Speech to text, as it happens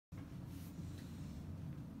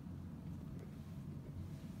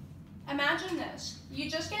Imagine this. You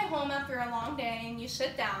just get home after a long day and you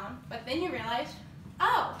sit down, but then you realize,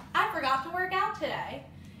 oh, I forgot to work out today.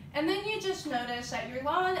 And then you just notice that you're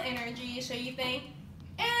low on energy, so you think,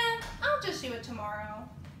 I'll just do it tomorrow.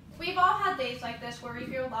 We've all had days like this where we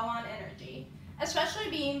feel low on energy. Especially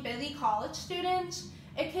being busy college students,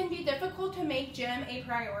 it can be difficult to make gym a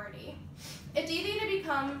priority. It's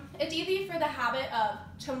easy for the habit of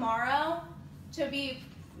tomorrow to be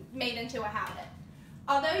made into a habit.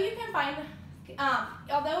 Although it can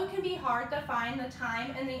be hard to find the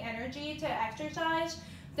time and the energy to exercise,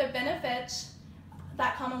 the benefits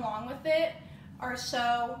that come along with it are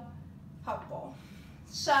so helpful.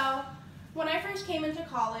 So, when I first came into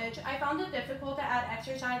college, I found it difficult to add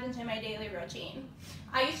exercise into my daily routine.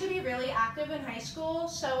 I used to be really active in high school,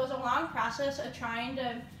 so it was a long process of trying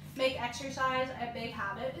to make exercise a big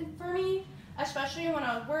habit for me, especially when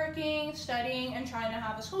I was working, studying, and trying to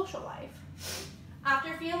have a social life.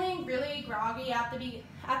 After feeling really groggy at the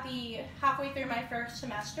halfway through my first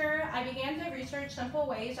semester, I began to research simple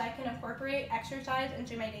ways I can incorporate exercise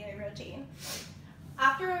into my daily routine.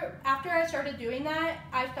 After I started doing that,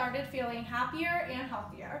 I started feeling happier and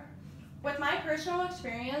healthier. With my personal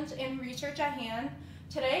experience and research at hand,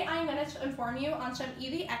 today I'm going to inform you on some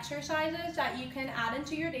easy exercises that you can add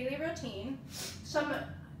into your daily routine,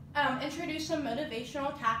 introduce some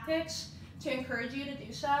motivational tactics to encourage you to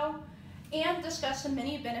do so, and discuss the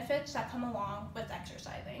many benefits that come along with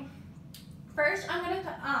exercising. First, I'm going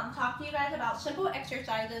to talk to you guys about simple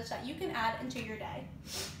exercises that you can add into your day.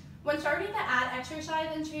 When starting to add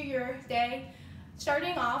exercise into your day,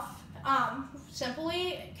 starting off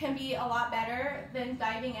simply can be a lot better than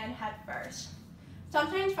diving in head first.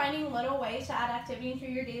 Sometimes finding little ways to add activity into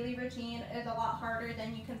your daily routine is a lot harder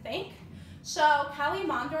than you can think. So Callie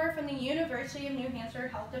Mondor from the University of New Hampshire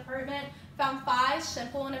Health Department found 5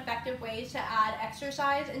 simple and effective ways to add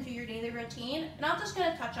exercise into your daily routine, and I'm just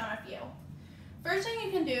going to touch on a few. First thing you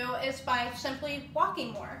can do is by simply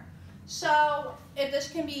walking more. So if this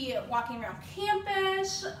can be walking around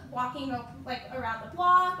campus, walking around the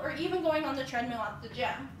block, or even going on the treadmill at the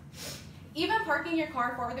gym. Even parking your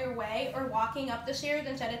car farther away or walking up the stairs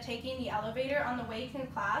instead of taking the elevator on the way to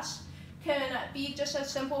class can be just a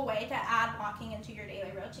simple way to add walking into your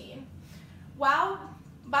daily routine.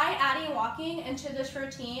 By adding walking into this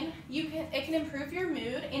routine, it can improve your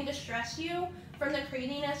mood and distress you from the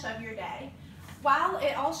craziness of your day, while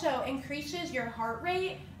it also increases your heart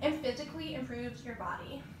rate and physically improves your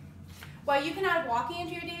body. While you can add walking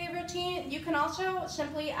into your daily routine, you can also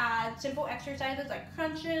simply add simple exercises like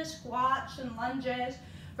crunches, squats, and lunges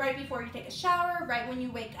right before you take a shower, right when you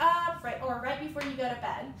wake up, or right before you go to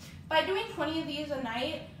bed. By doing 20 of these a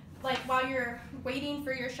night, like while you're waiting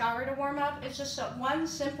for your shower to warm up, it's just one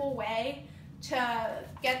simple way to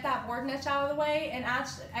get that boredness out of the way and add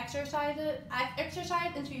exercise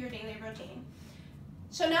into your daily routine.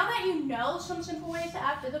 So now that you know some simple ways to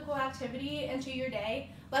add physical activity into your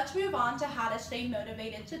day, let's move on to how to stay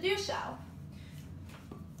motivated to do so.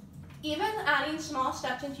 Even adding small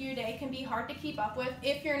steps into your day can be hard to keep up with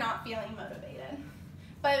if you're not feeling motivated.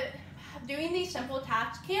 But doing these simple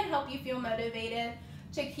tasks can help you feel motivated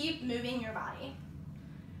to keep moving your body.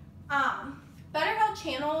 Better Health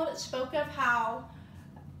Channel spoke of how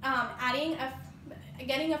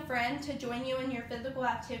getting a friend to join you in your physical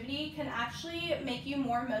activity can actually make you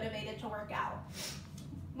more motivated to work out.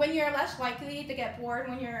 When you're less likely to get bored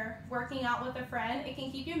when you're working out with a friend, it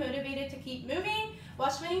can keep you motivated to keep moving while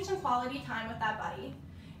spending some quality time with that buddy.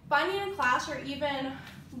 Finding a class or even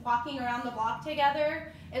walking around the block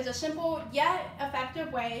together is a simple yet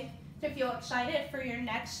effective way to feel excited for your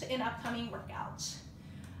next and upcoming workouts.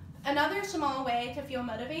 Another small way to feel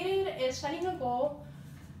motivated is setting a goal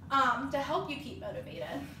to help you keep motivated.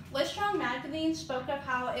 Livestrong magazine spoke of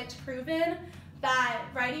how it's proven that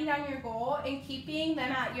writing down your goal and keeping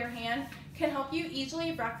them at your hand can help you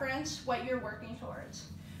easily reference what you're working towards.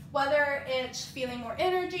 Whether it's feeling more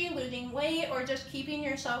energy, losing weight, or just keeping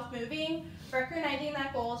yourself moving, recognizing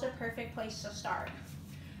that goal is a perfect place to start.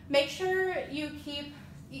 Make sure you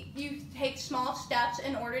take small steps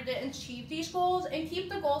in order to achieve these goals, and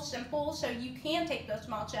keep the goals simple so you can take those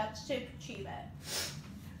small steps to achieve it.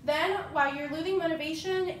 Then, while you're losing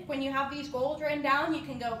motivation, when you have these goals written down, you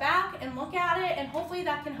can go back and look at it, and hopefully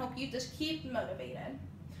that can help you just keep motivated.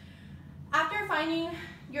 After finding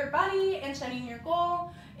your buddy and setting your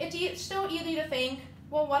goal, it's still easy to think,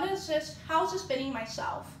 well, how is this fitting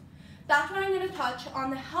myself? That's when I'm going to touch on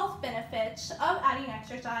the health benefits of adding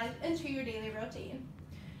exercise into your daily routine.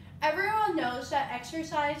 Everyone knows that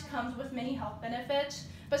exercise comes with many health benefits,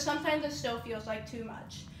 but sometimes it still feels like too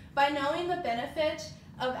much. By knowing the benefits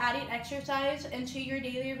of adding exercise into your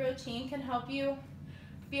daily routine can help you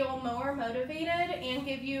feel more motivated and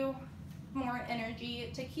give you more energy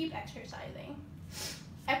to keep exercising.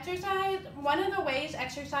 Exercise, one of the ways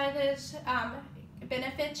exercise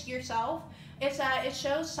benefits yourself is that it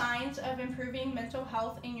shows signs of improving mental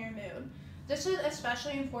health and your mood. This is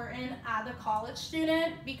especially important as a college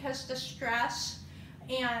student because the stress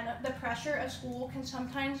and the pressure of school can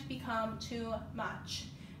sometimes become too much.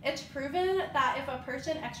 It's proven that if a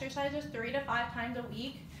person exercises 3 to 5 times a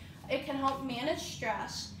week, it can help manage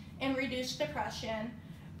stress and reduce depression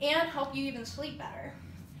and help you even sleep better.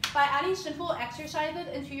 By adding simple exercises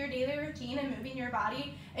into your daily routine and moving your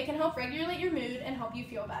body, it can help regulate your mood and help you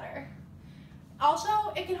feel better.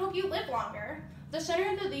 Also, it can help you live longer. The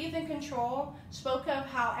Center for Disease and Control spoke of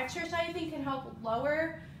how exercising can help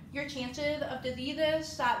lower your chances of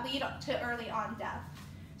diseases that lead to early on death.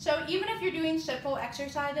 So even if you're doing simple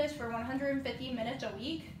exercises for 150 minutes a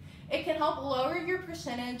week, it can help lower your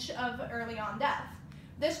percentage of early on death.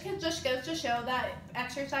 This just goes to show that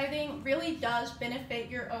exercising really does benefit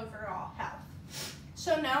your overall health.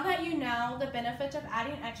 So now that you know the benefits of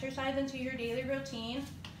adding exercise into your daily routine,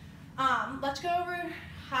 let's go over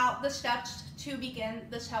the steps to begin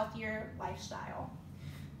this healthier lifestyle.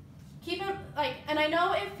 And I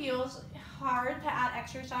know it feels hard to add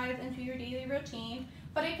exercise into your daily routine,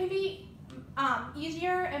 but it can be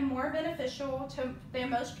easier and more beneficial than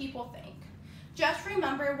most people think. Just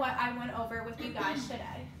remember what I went over with you guys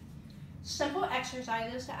today. Simple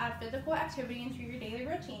exercises to add physical activity into your daily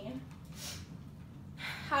routine,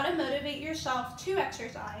 how to motivate yourself to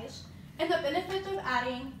exercise, and the benefits of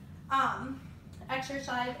adding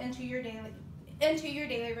exercise into your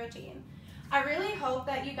daily routine. I really hope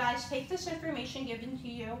that you guys take this information given to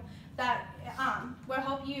you that will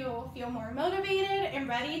help you feel more motivated and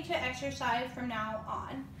ready to exercise from now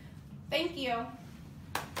on. Thank you.